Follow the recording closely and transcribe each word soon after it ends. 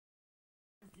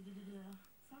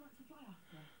So I like to fly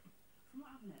after her. So I'm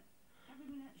not having it. Every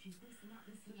minute she's this and that,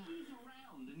 this and that. She's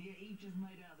around, and yet he just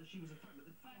made out that she was a friend. But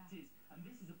the fact is, and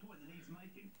this is a point that he's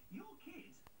making, your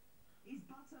kid is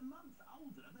but a month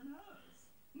older than hers.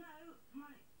 No,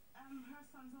 her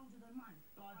son's older than mine.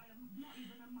 By not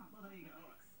even a month. Well, there you go.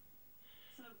 All right.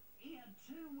 So he had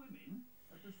 2 women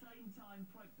at the same time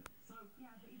pregnant. So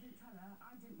yeah, but he didn't tell her.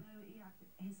 I didn't know he had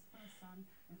his first son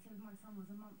until my son was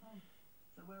a month old.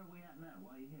 So where are we at now?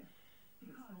 Why are you here?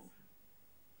 Because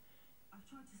I've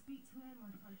tried to speak to him.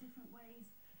 I've tried different ways.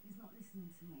 He's not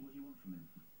listening to me. What do you want from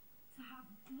him? To have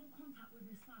more contact with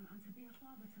his son and to be a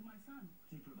father to my son.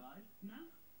 Does he provide? No.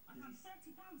 I've had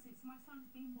 £30 since my son's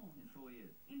been born. In 4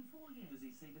 years? In 4 years. Does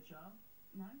he see the child?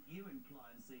 No. You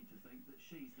imply and seem to think that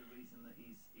she's the reason that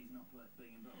he's not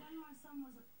being involved. When my son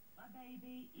was a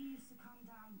baby, he used to come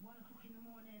down 1 o'clock in the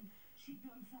morning. She'd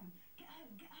be on the phone. Get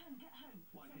home, get home, get home.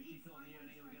 Why? Because she thought that you and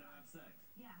he were going to have sex?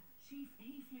 Yeah. He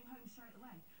flew home straight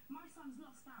away. My son's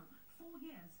lost out 4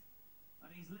 years. And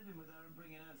he's living with her and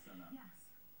bringing her son up?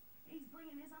 Yes. He's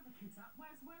bringing his other kids up. What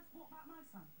about my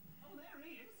son? Oh, there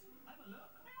he is. Have a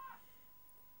look.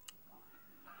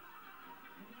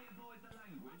 Can we avoid the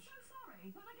language? I'm so sorry,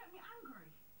 but they get me angry.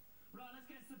 Right, let's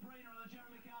get Sabrina on the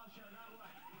Jeremy Kyle show that way.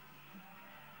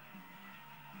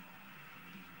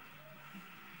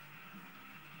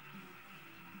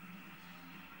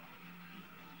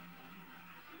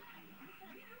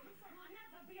 I'll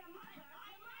never be a mother to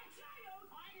my child.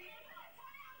 Even if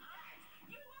I am dead,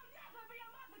 you will never be a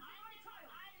mother to my child.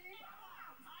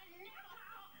 I never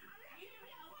stop. Unless you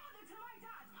be a father to my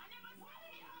dad. I never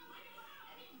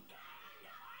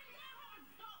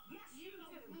stop. Yes, you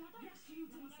do. Yes, you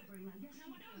do, Sabrina. Yes,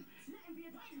 you do. Let him be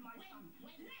a dad to my son.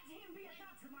 Let him be a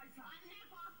dad to my son.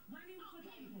 When he was a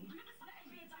baby, let him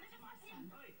be a dad to my son.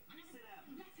 Hey, sit down.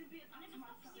 Let him be a dad to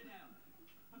my son. Sit down.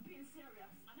 I'm being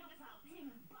serious. Not out.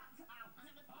 Butt out.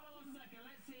 Hold on a second.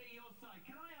 Let's hear your side.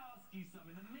 Can I ask you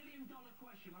something? The million-dollar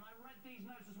question. When I read these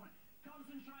notes this morning,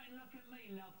 concentrate and look at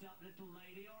me, loved-up little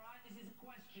lady. All right, this is a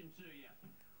question to you.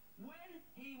 When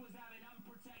he was having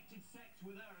unprotected sex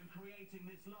with her and creating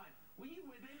this life, were you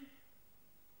with him?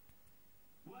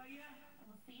 Were you? I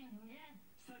was seeing him, yeah.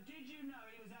 So did you know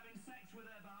he was having sex with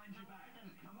her behind your back?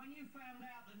 And when you found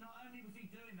out that not only was he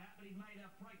doing that, but he'd made her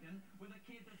pregnant with a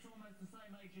kid that's almost the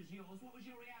same age as yours, what was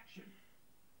your reaction?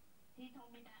 He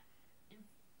told me that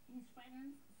his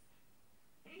friends...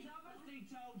 He's obviously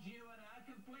told you and her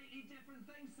completely different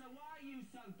things, so why are you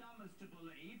so dumb as to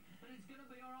believe that it's going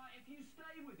to be alright if you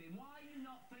stay with him? Why are you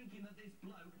not thinking that this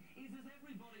bloke is, as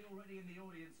everybody already in the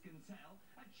audience can tell,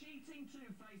 a cheating,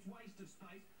 two-faced waste of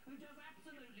space who does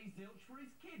absolutely zilch for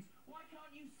his kids? Why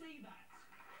can't you see that?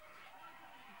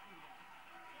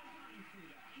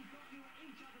 He's got you at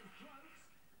each other's throats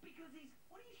because he's...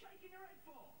 What are you shaking your head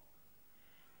for?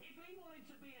 If he wanted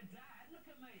to be a dad, look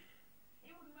at me. It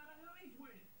wouldn't matter who he's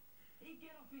with. He'd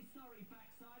get off his sorry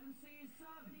backside and see his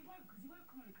son. But he won't, because he won't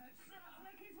come on the coach. He's not to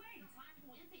make his way. It's not my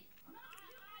fault, is it? No,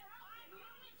 I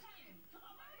really tell him.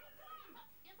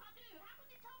 Yes, I do. How could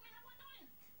you tell me that I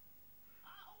don't?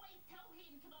 I always tell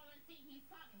him to go and see his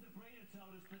son. Sabrina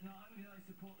told us that not only do they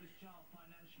support this child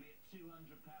financially at £200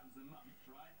 a month,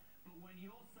 right? But when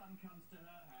your son comes to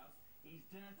her house, he's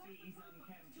dirty, he's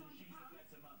unkempt, and she's a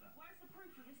better mother. Where's the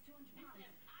proof of this £200?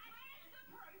 Listen, Where's the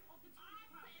proof of the £200?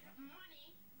 I sent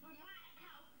money from my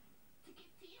account to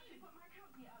give to you. You've got my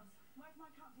account details. Where's my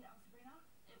account details, Sabrina?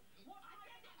 What's my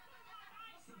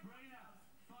Sabrina,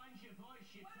 find your voice.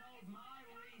 You told my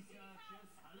researchers.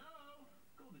 Hello?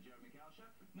 Call the Jeremy Kyle show.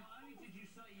 Not only did you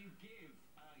say you give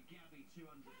Gabby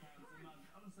 £200 a month,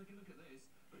 hold on a second, look at this,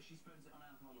 but she spends it on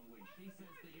alcohol and weed. She says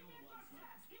that you're the one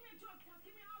smoking. Give me a drug test.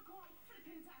 Give me an alcohol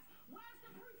flipping test. Where's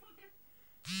the proof of this?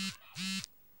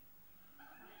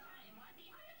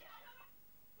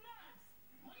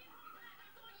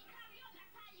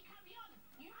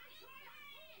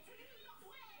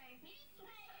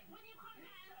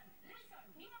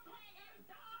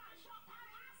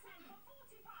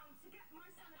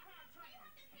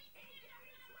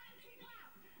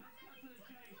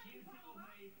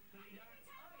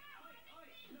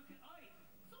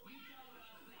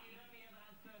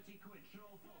 True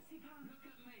or false? Look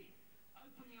at me.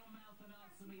 Open your mouth and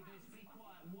answer me this. Be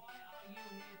quiet. Why are you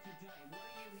here today? What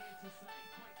are you here to say?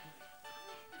 Quickly.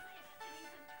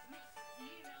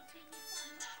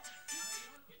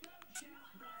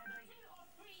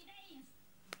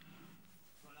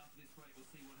 Right after this break,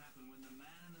 we'll see what happened when the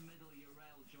man in the middle,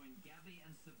 Urel, joined Gabby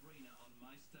and Sabrina on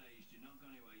my stage. Do not go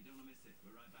anywhere. You don't want to miss it.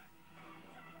 We're right back.